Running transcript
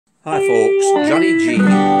Hi folks, Johnny G,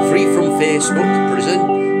 free from Facebook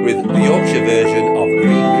prison with the Yorkshire version of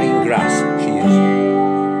Green Green Grass. Cheers.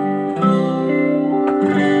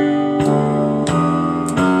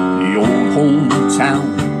 The old hometown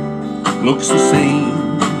looks the same.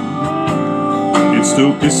 It's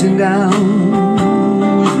still pissing down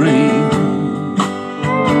with rain,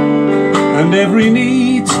 and every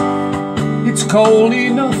night it's cold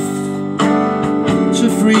enough to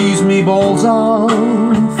freeze me balls off.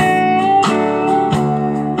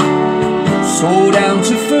 So down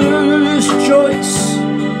to first choice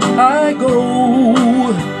I go,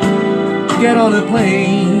 get on a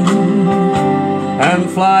plane and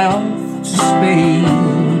fly off to Spain.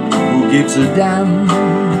 Who gives a damn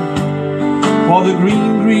for the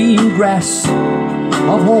green, green grass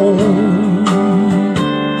of home?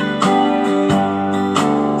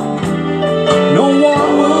 No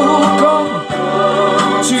one will come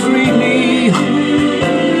to greet me,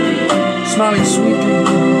 smiling sweetly.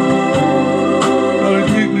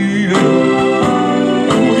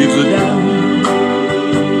 Who gives a damn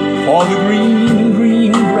for the green,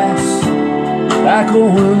 green grass back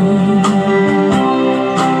home?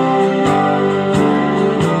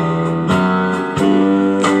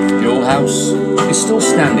 The old house is still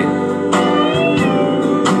standing,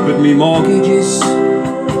 but me mortgage is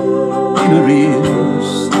in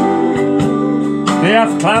arrears. They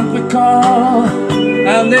have clamped the car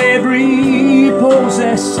and they've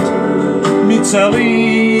repossessed me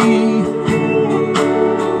telly.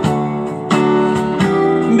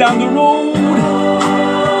 Down the road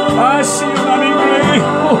I see a man in grey.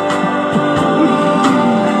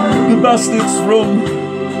 The bastards from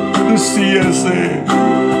the CSA.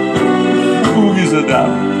 Who gives a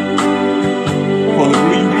damn for the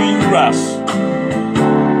green, green grass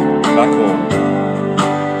back home?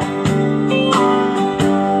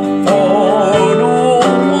 For no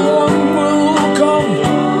one will come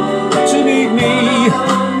to meet me,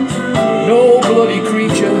 no bloody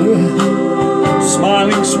creature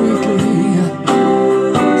smiling sweetly.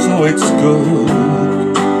 So it's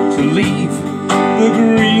good to leave the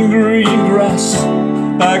green, green grass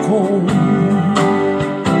back home.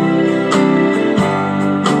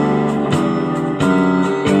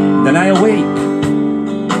 Then I awake,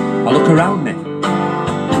 I look around me.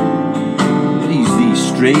 These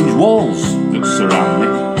strange walls that surround me,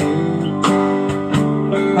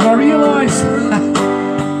 and I realise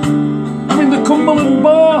I'm in the Cumberland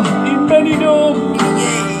Bar in Benidorm.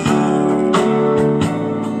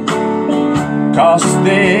 'Cause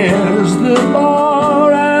there's the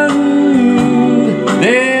bar and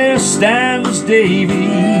there stands Davy.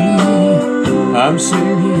 I'm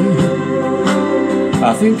sitting here,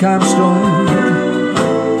 I think I'm stoned.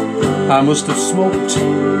 I must have smoked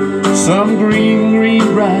some green, green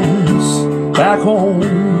grass back home.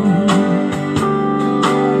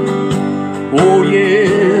 Oh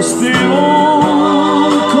yes, they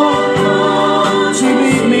all come to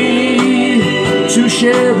meet me, to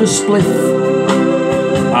share the spliff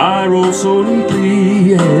I roll so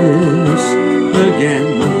neatly. Yes, again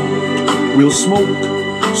we'll smoke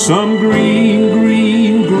some green,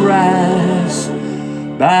 green grass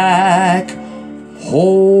back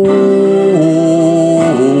home.